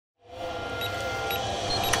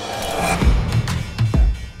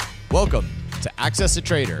Welcome to Access a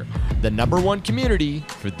Trader, the #1 community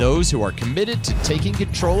for those who are committed to taking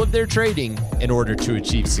control of their trading in order to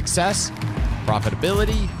achieve success,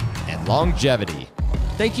 profitability, and longevity.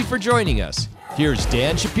 Thank you for joining us. Here's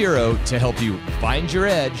Dan Shapiro to help you find your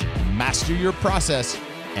edge, master your process,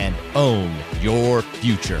 and own your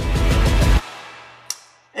future.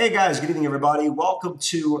 Hey guys, good evening everybody. Welcome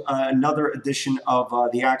to another edition of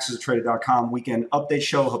the AccessATrader.com weekend update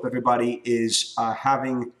show. Hope everybody is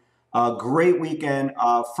having a great weekend.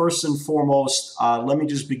 First and foremost, let me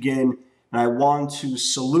just begin, and I want to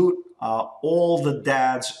salute all the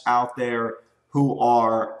dads out there who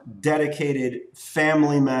are dedicated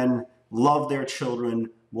family men, love their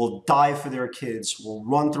children, will die for their kids, will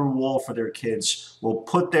run through a wall for their kids, will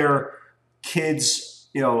put their kids,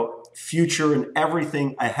 future and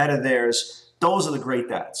everything ahead of theirs. Those are the great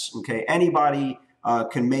dads, okay? Anybody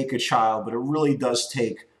can make a child, but it really does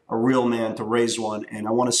take a real man to raise one. And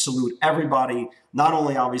I want to salute everybody, not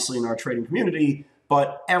only obviously in our trading community,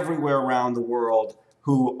 but everywhere around the world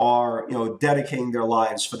who are, dedicating their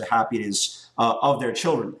lives for the happiness of their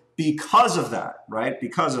children. Because of that, right?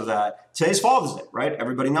 Because of that, today's Father's Day, right?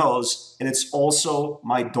 Everybody knows, and it's also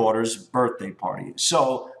my daughter's birthday party.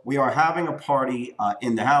 So we are having a party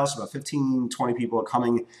in the house. About 15, 20 people are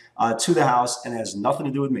coming to the house, and it has nothing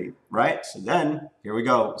to do with me, right? So then, here we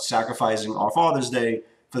go, sacrificing our Father's Day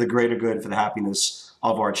for the greater good, for the happiness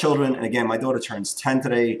of our children. And again, my daughter turns 10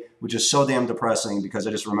 today, which is so damn depressing because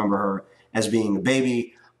I just remember her as being a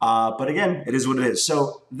baby. But again, it is what it is.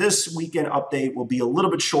 So this weekend update will be a little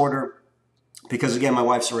bit shorter because, again, my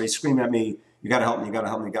wife's already screaming at me, you got to help me, you got to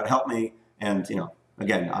help me, you got to help me. And,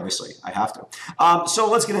 again, obviously, I have to. So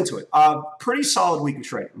let's get into it. Pretty solid week of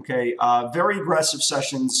trading, okay? Very aggressive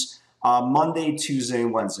sessions Monday, Tuesday,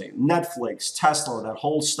 and Wednesday. Netflix, Tesla, that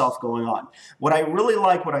whole stuff going on. What I really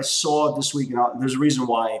like, what I saw this week, and there's a reason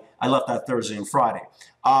why I left that Thursday and Friday.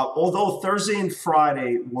 Although Thursday and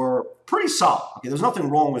Friday were pretty solid. Okay, there's nothing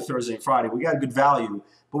wrong with Thursday and Friday. We got good value,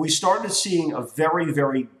 but we started seeing a very,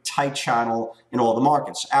 very tight channel in all the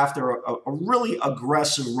markets. After a really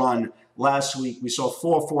aggressive run last week, we saw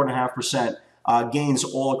 4.5% gains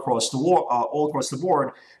all across the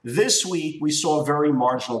board. This week, we saw very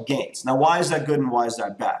marginal gains. Now, why is that good and why is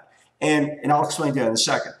that bad? And I'll explain that in a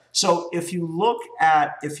second. So if you look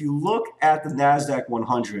at the NASDAQ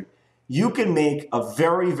 100, you can make a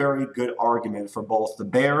very, very good argument for both the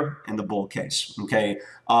bear and the bull case, okay?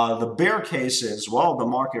 The bear case is, well, the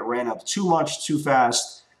market ran up too much, too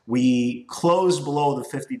fast. We closed below the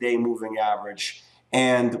 50-day moving average,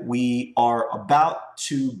 and we are about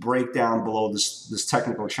to break down below this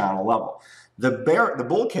technical channel level. The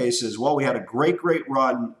bull case is, well, we had a great, great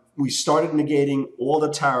run. We started negating all the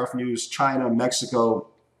tariff news, China, Mexico,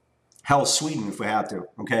 hell, Sweden if we have to,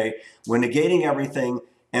 okay? We're negating everything,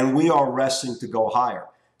 and we are resting to go higher.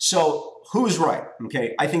 So who's right?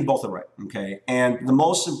 Okay, I think both are right. Okay, and the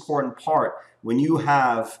most important part, when you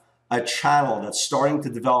have a channel that's starting to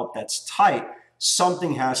develop that's tight,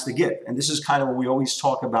 something has to give. And this is kind of what we always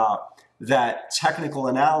talk about, that technical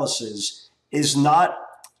analysis is not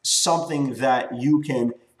something that you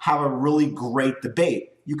can have a really great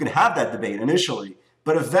debate. You can have that debate initially,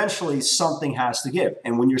 but eventually something has to give.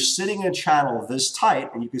 And when you're sitting in a channel this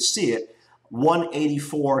tight, and you can see it,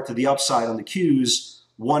 184 to the upside on the Qs,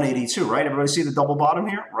 182, right? Everybody see the double bottom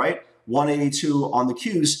here, right? 182 on the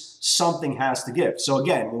Qs, something has to give. So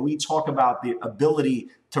again, when we talk about the ability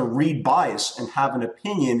to read bias and have an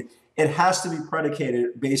opinion, it has to be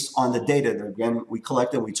predicated based on the data that, again, we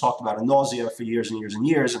collected, we talked about ad nausea for years and years and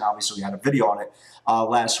years, and obviously we had a video on it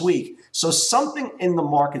last week. So something in the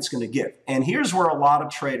market's going to give. And here's where a lot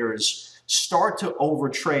of traders start to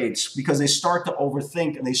overtrade because they start to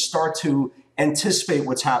overthink and they start to anticipate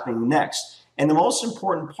what's happening next. And the most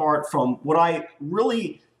important part from what I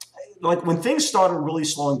really, like when things started really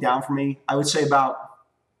slowing down for me, I would say about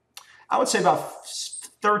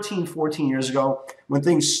 13, 14 years ago, when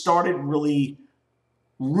things started really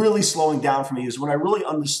slowing down for me is when I really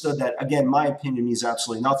understood that, again, my opinion means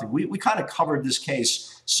absolutely nothing. We kind of covered this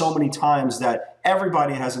case so many times that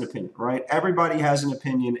everybody has an opinion, right? Everybody has an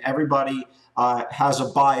opinion. Everybody has a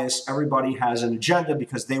bias. Everybody has an agenda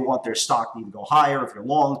because they want their stock to even go higher if you're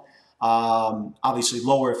long, obviously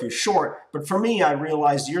lower if you're short. But for me, I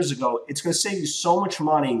realized years ago, it's going to save you so much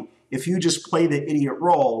money if you just play the idiot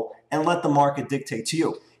role and let the market dictate to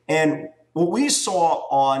you. And what we saw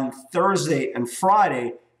on Thursday and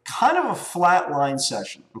Friday, kind of a flat line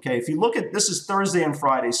session, okay? If you look at, this is Thursday and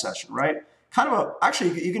Friday session, right? Kind of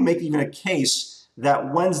actually, you can make even a case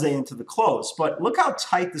that Wednesday into the close. But look how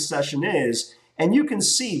tight the session is. And you can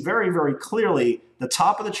see very, very clearly the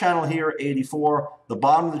top of the channel here at 84, the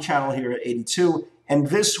bottom of the channel here at 82. And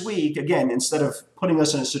this week, again, instead of putting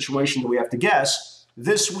us in a situation that we have to guess,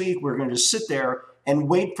 this week we're going to just sit there and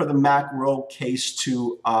wait for the macro case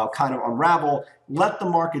to kind of unravel. Let the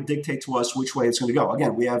market dictate to us which way it's going to go.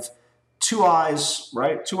 Again, we have two eyes,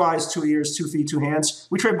 right? 2 eyes, 2 ears, 2 feet, 2 hands.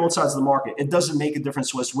 We trade both sides of the market. It doesn't make a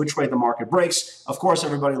difference to us which way the market breaks. Of course,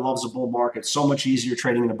 everybody loves a bull market. So much easier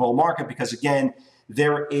trading in a bull market because, again,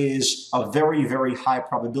 there is a very, very high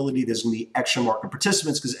probability there's going to be extra market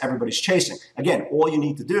participants because everybody's chasing. Again, all you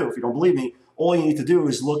need to do, if you don't believe me, all you need to do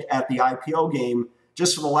is look at the IPO game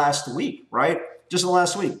just for the last week, right? Just in the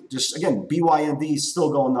last week. Just, again, BYND is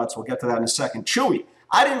still going nuts. We'll get to that in a second. Chewy.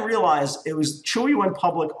 I didn't realize it was Chewy went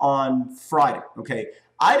public on Friday, okay?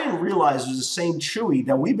 I didn't realize it was the same Chewy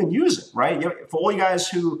that we've been using, right? For all you guys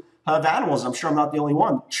who have animals, I'm sure I'm not the only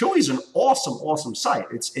one. Chewy's an awesome, awesome site.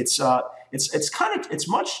 It's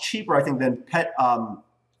much cheaper, I think, than Petco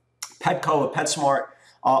or PetSmart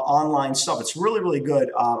online stuff. It's really, really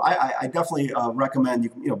good. I definitely recommend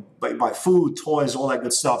you buy food, toys, all that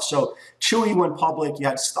good stuff. So Chewy went public. You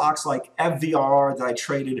had stocks like FVRR that I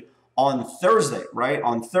traded on Thursday, right?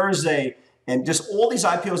 On Thursday, and just all these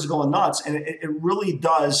IPOs are going nuts. And it really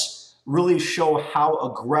does really show how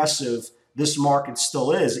aggressive this market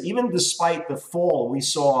still is. Even despite the fall we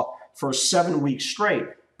saw for 7 weeks straight,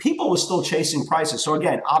 people were still chasing prices. So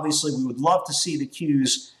again, obviously we would love to see the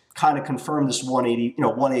Qs kind of confirm this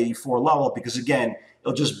 184 level, because again,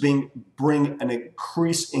 it'll just bring an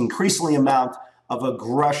increasingly amount of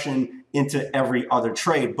aggression into every other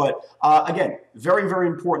trade. But again, very, very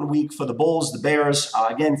important week for the bulls, the bears.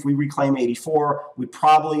 Again, if we reclaim 84, we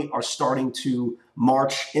probably are starting to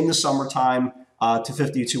march in the summertime to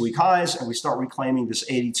 52-week highs, and we start reclaiming this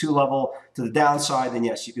 82 level to the downside, then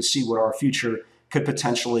yes, you can see what our future could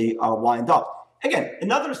potentially wind up. Again,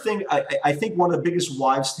 another thing, I think one of the biggest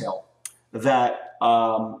wives' tale that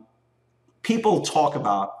people talk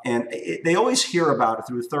about, and they always hear about it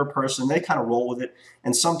through a third person, they kind of roll with it,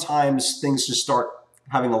 and sometimes things just start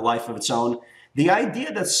having a life of its own. The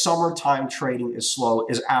idea that summertime trading is slow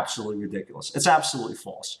is absolutely ridiculous. It's absolutely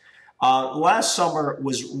false. Last summer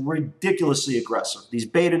was ridiculously aggressive. These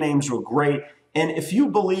beta names were great. And if you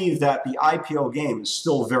believe that the IPO game is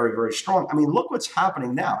still very, very strong, I mean, look what's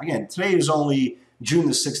happening now. Again, today is only June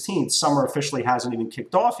the 16th. Summer officially hasn't even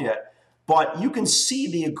kicked off yet. But you can see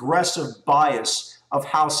the aggressive bias of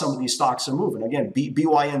how some of these stocks are moving. Again,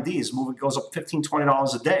 BYND is moving, goes up $15,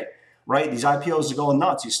 $20 a day, right? These IPOs are going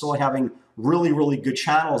nuts. You're still having really, really good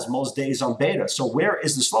channels most days on beta. So where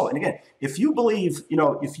is the slow? And again, if you believe,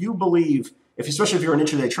 especially if you're an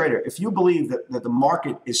intraday trader, if you believe that the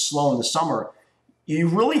market is slow in the summer, you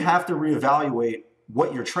really have to reevaluate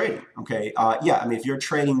what you're trading. Okay, I mean, if you're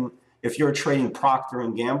trading Procter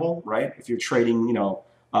and Gamble, right? If you're trading,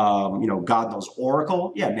 God knows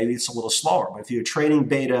Oracle, yeah, maybe it's a little slower. But if you're trading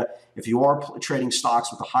beta, if you are trading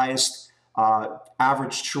stocks with the highest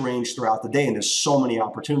average true range throughout the day, and there's so many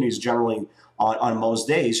opportunities generally on most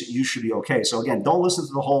days, you should be okay. So again, don't listen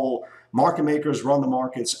to the whole market makers run the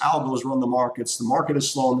markets, algos run the markets, the market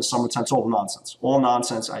is slow in the summertime. It's all nonsense. All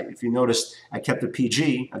nonsense. If you noticed, I kept it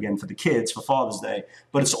PG, again, for the kids, for Father's Day,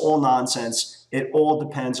 but it's all nonsense. It all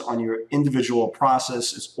depends on your individual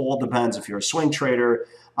process. It all depends if you're a swing trader,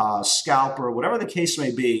 scalper, whatever the case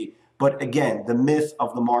may be. But again, the myth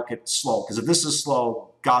of the market slow, because if this is slow,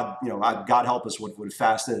 God help us what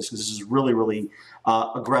fast is, because this is really, really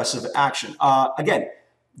aggressive action. Again,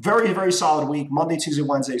 very, very solid week. Monday, Tuesday,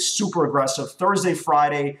 Wednesday, super aggressive. Thursday,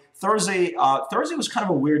 Friday. Thursday was kind of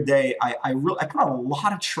a weird day. I put on a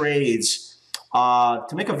lot of trades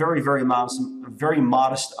to make a very, very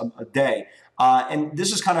modest day. And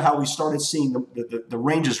this is kind of how we started seeing the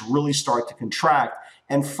ranges really start to contract.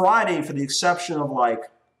 And Friday, for the exception of like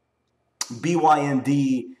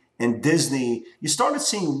BYND and Disney, you started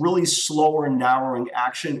seeing really slower, narrowing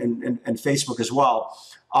action, and Facebook as well.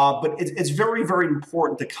 But it's very, very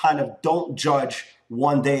important to kind of don't judge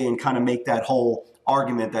one day and kind of make that whole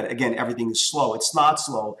argument that, again, everything is slow. It's not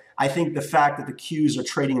slow. I think the fact that the Qs are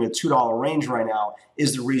trading in a $2 range right now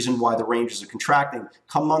is the reason why the ranges are contracting.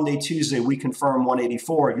 Come Monday, Tuesday, we confirm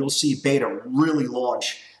 184. You'll see beta really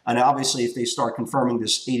launch. And obviously, if they start confirming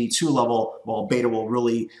this 82 level, well, beta will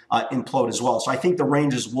really implode as well. So I think the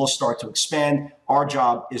ranges will start to expand. Our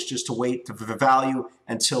job is just to wait for the value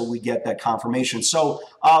until we get that confirmation. So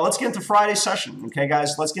let's get into Friday's session. Okay,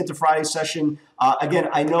 guys, let's get into Friday's session. Again,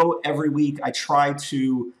 I know every week I try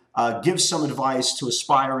to give some advice to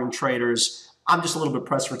aspiring traders. I'm just a little bit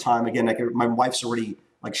pressed for time. Again, my wife's already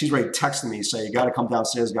like she's ready texting me, say, you got to come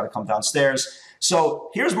downstairs, you got to come downstairs.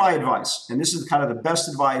 So here's my advice, and this is kind of the best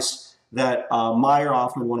advice that Meyer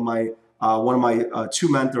Hoffman, one of my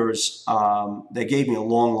two mentors, they gave me a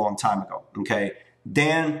long, long time ago. Okay,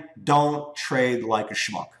 Dan, don't trade like a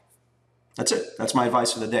schmuck. That's it. That's my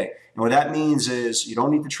advice for the day. And what that means is you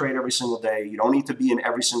don't need to trade every single day. You don't need to be in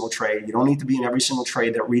every single trade. You don't need to be in every single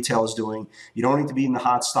trade that retail is doing. You don't need to be in the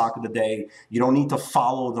hot stock of the day. You don't need to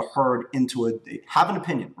follow the herd into it. Have an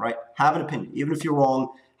opinion, right? Have an opinion. Even if you're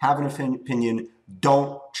wrong, have an opinion.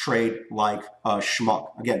 Don't trade like a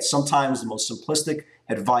schmuck. Again, sometimes the most simplistic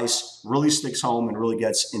advice really sticks home and really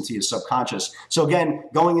gets into your subconscious. So again,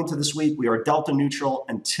 going into this week, we are delta neutral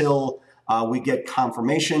until we get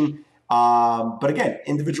confirmation. But again,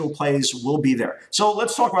 individual plays will be there. So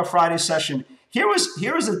let's talk about Friday's session. Here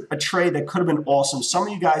is a trade that could have been awesome. Some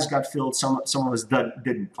of you guys got filled. Some of us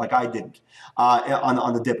didn't, like I didn't,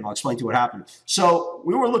 on the dip. And I'll explain to you what happened. So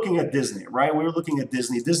we were looking at Disney, right? We were looking at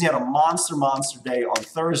Disney. Disney had a monster day on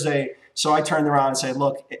Thursday. So I turned around and said,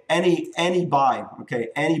 look, any buy, okay,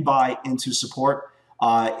 any buy into support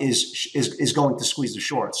is going to squeeze the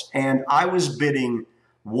shorts. And I was bidding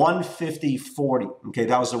 150.40. Okay,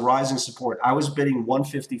 that was the rising support. I was bidding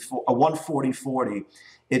 140.40.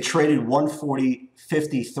 It traded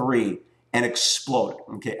 140.53 and exploded.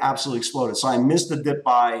 Okay, absolutely exploded. So I missed the dip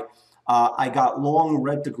buy. I got long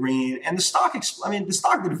red to green, and the stock. The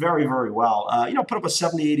stock did very, very well. Put up a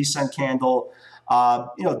 70-80 cent candle.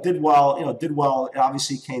 Did well. Did well. It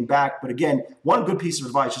obviously came back. But again, one good piece of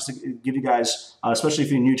advice, just to give you guys, especially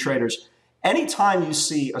if you're new traders, anytime you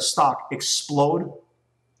see a stock explode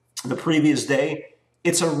the previous day,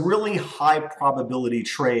 it's a really high probability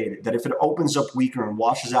trade that if it opens up weaker and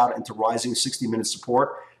washes out into rising 60-minute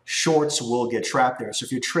support, shorts will get trapped there. So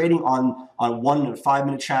if you're trading on 1 and 5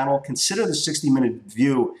 minute channel, consider the 60-minute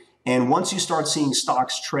view. And once you start seeing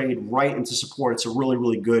stocks trade right into support, it's a really,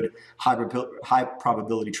 really good high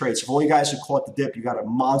probability trade. So for all you guys who caught the dip, you got a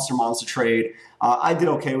monster trade. I did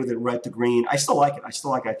okay with it, red to green. I still like it. I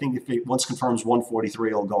think if it once confirms 143,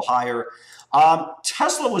 it'll go higher.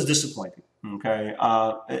 Tesla was disappointing. Okay,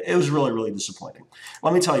 it was really, really disappointing.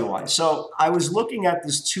 Let me tell you why. So I was looking at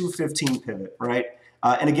this 215 pivot, right?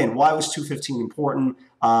 And again, why was 215 important?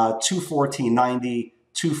 214.90.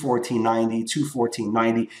 214.90,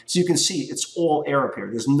 214.90. So you can see it's all air up here.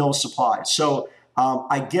 There's no supply. So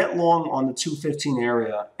I get long on the 215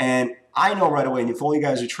 area, and I know right away, and if all you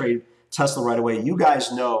guys who trade Tesla right away, you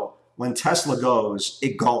guys know when Tesla goes,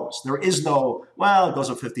 it goes. There is no, well, it goes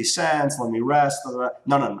up 50 cents, let me rest.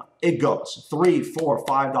 No. It goes $3, $4,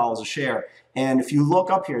 $5 a share. And if you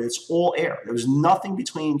look up here, it's all air. There's nothing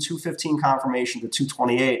between 215 confirmation to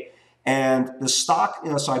 228. And the stock,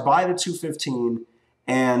 so I buy the 215,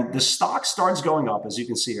 and the stock starts going up, as you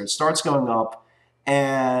can see here. It starts going up,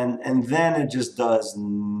 and then it just does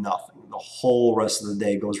nothing. The whole rest of the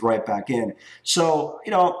day goes right back in. So,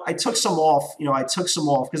 I took some off.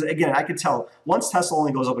 Because, again, I could tell once Tesla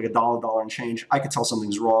only goes up like $1 and change, I could tell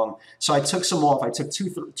something's wrong. So I took some off. I took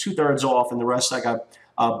two-thirds off, and the rest I got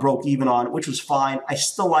broke even on, which was fine. I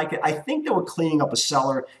still like it. I think they were cleaning up a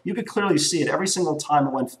seller. You could clearly see it every single time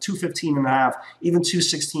it went 215.5, even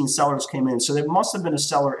 216 sellers came in. So there must have been a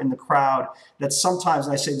seller in the crowd that sometimes,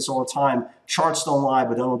 and I say this all the time, charts don't lie,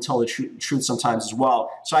 but they don't tell the truth sometimes as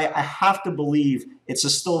well. So I have to believe it's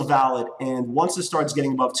still valid. And once it starts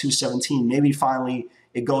getting above 217, maybe finally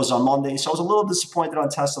it goes on Monday. So I was a little disappointed on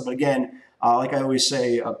Tesla, but again, like I always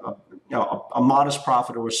say, a modest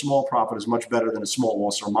profit or a small profit is much better than a small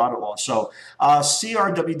loss or a moderate loss. So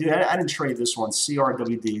CRWD, I didn't trade this one.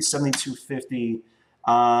 CRWD, 72.50,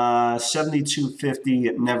 72.50.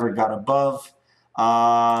 It never got above.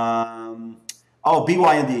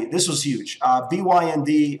 BYND. This was huge.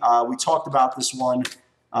 BYND, we talked about this one.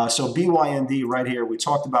 So BYND right here, we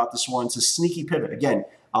talked about this one. It's a sneaky pivot. Again,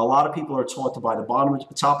 a lot of people are taught to buy the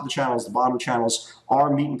top of the channels, the bottom of the channels.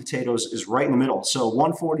 Our meat and potatoes is right in the middle. So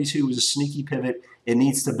 142 is a sneaky pivot. It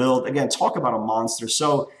needs to build. Again, talk about a monster.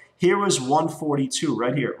 So here was 142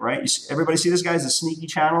 right here, right? Everybody see this guy's a sneaky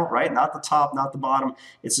channel, right? Not the top, not the bottom.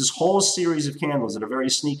 It's this whole series of candles that are very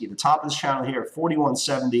sneaky. The top of this channel here,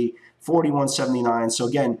 4170, 4179. So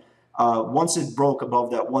again, once it broke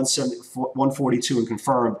above that 142 and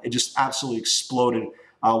confirmed, it just absolutely exploded.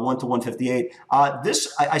 1 to 158.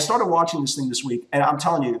 I started watching this thing this week, and I'm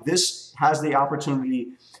telling you, this has the opportunity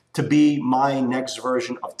to be my next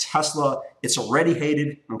version of Tesla. It's already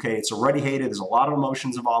hated, okay? It's already hated. There's a lot of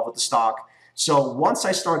emotions involved with the stock. So once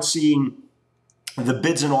I start seeing the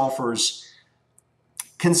bids and offers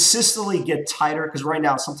consistently get tighter, because right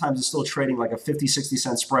now sometimes it's still trading like a 50, 60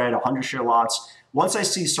 cent spread, 100 share lots. Once I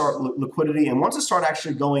see start liquidity, and once it start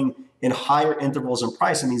actually going in higher intervals in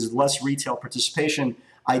price, it means less retail participation.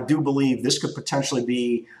 I do believe this could potentially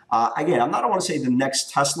be, again, I don't want to say the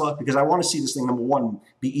next Tesla, because I want to see this thing, number one,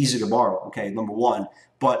 be easy to borrow, okay, number one.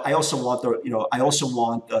 But I also want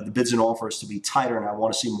the bids and offers to be tighter, and I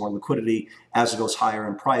want to see more liquidity as it goes higher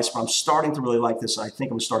in price. But I'm starting to really like this, and I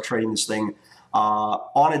think I'm going to start trading this thing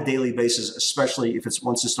on a daily basis, especially if it's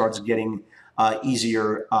once it starts getting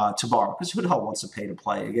easier to borrow. Because who the hell wants to pay to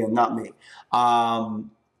play? Again, not me.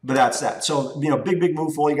 But that's that. So, big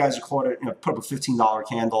move for all you guys who caught it. Put up a $15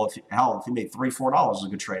 candle. If you made $3, $4 is a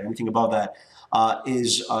good trade. Anything above that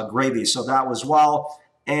is gravy. So that was well.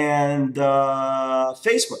 And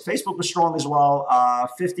Facebook was strong as well.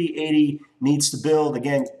 50, 80 needs to build.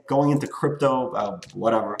 Again, going into crypto,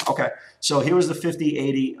 whatever. Okay, so here was the 50,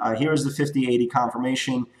 80. Here's the 50, 80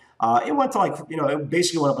 confirmation. It went to like, it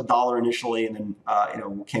basically went up $1 initially, and then,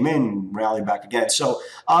 came in and rallied back again. So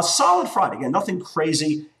solid Friday. Again, nothing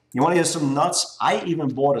crazy. You want to hear some nuts? I even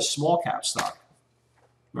bought a small cap stock.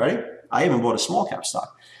 Ready? I even bought a small cap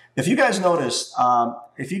stock. If you guys noticed,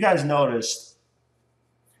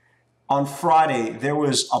 on Friday, there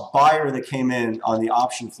was a buyer that came in on the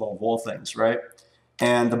option flow of all things, right?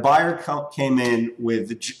 And the buyer came in with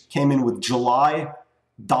July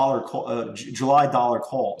dollar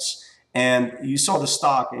calls, and you saw the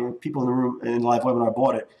stock. And people in the room in live webinar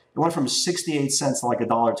bought it. It went from 68 cents to like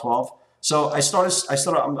 $1.12. So I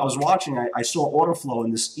was watching. I saw order flow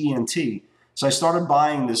in this ENT. So I started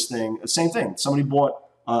buying this thing. Same thing. Somebody bought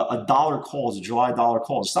a dollar calls, a July dollar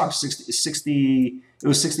calls. The stock 60. It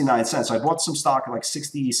was 69 cents. So I bought some stock at like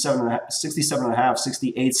 67 and a half,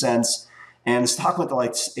 68 cents. And the stock went to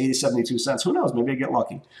like 80, 72 cents. Who knows? Maybe I get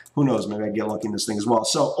lucky. Who knows? Maybe I get lucky in this thing as well.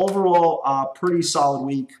 So overall, pretty solid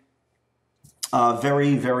week.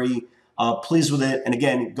 Very, very pleased with it. And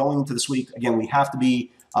again, going into this week, again, we have to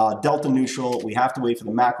be delta neutral. We have to wait for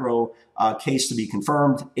the macro case to be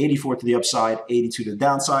confirmed. 84 to the upside, 82 to the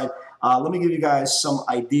downside. Let me give you guys some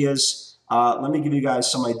ideas.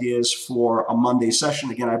 For a Monday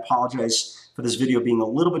session. Again, I apologize for this video being a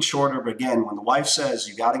little bit shorter, but again, when the wife says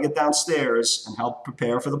you got to get downstairs and help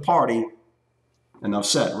prepare for the party, enough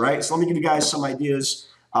said, right? So let me give you guys some ideas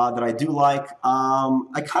that I do like.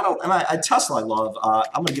 Tesla I love.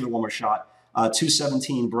 I'm gonna give it one more shot.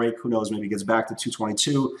 217 break, who knows, maybe it gets back to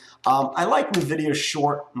 222. I like NVIDIA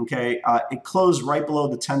short, okay? It closed right below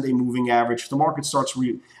the 10-day moving average. If the market starts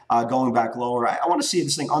going back lower, I want to see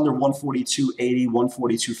this thing under 142.80,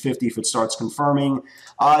 142.50 if it starts confirming.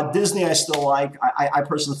 Disney I still like. I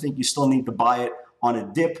personally think you still need to buy it on a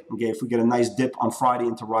dip. Okay, if we get a nice dip on Friday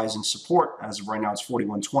into rising support, as of right now it's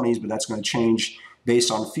 41.20s, but that's going to change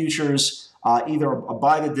based on futures. Either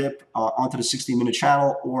buy the dip onto the 60-minute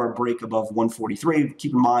channel or a break above 143.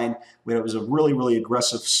 Keep in mind, there was a really, really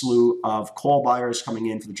aggressive slew of call buyers coming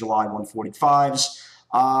in for the July 145s.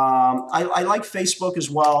 I like Facebook as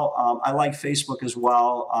well.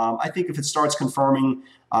 I think if it starts confirming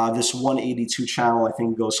this 182 channel, I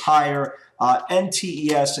think it goes higher.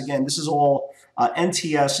 NTES, again, this is all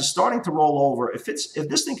NTS is starting to roll over. If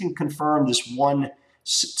this thing can confirm this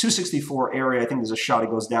 264 area, I think there's a shot it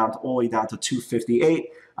goes down to all the way down to 258.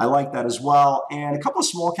 I like that as well. And a couple of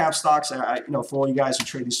small cap stocks, for all you guys who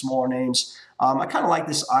trade these smaller names, I kind of like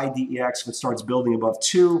this IDEX if it starts building above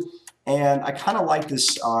 2. And I kind of like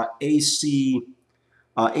this ACIU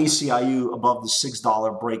above the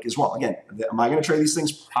 $6 break as well. Again, am I going to trade these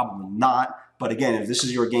things? Probably not. But again, if this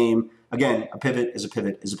is your game, again, a pivot is a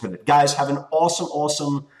pivot is a pivot. Guys, have an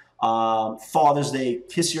awesome Father's Day.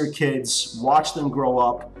 Kiss your kids, watch them grow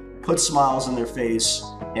up, put smiles on their face,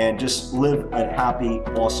 and just live a happy,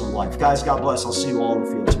 awesome life. Guys, God bless. I'll see you all in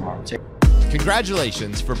the field tomorrow.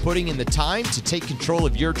 Congratulations for putting in the time to take control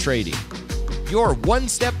of your trading. You're one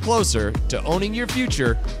step closer to owning your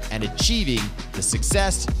future and achieving the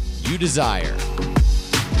success you desire.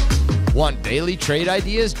 Want daily trade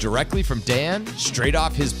ideas directly from Dan, straight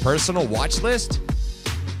off his personal watch list?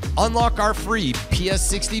 Unlock our free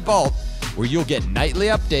PS60 Vault, where you'll get nightly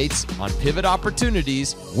updates on pivot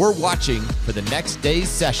opportunities we're watching for the next day's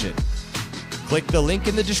session. Click the link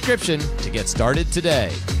in the description to get started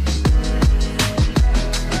today.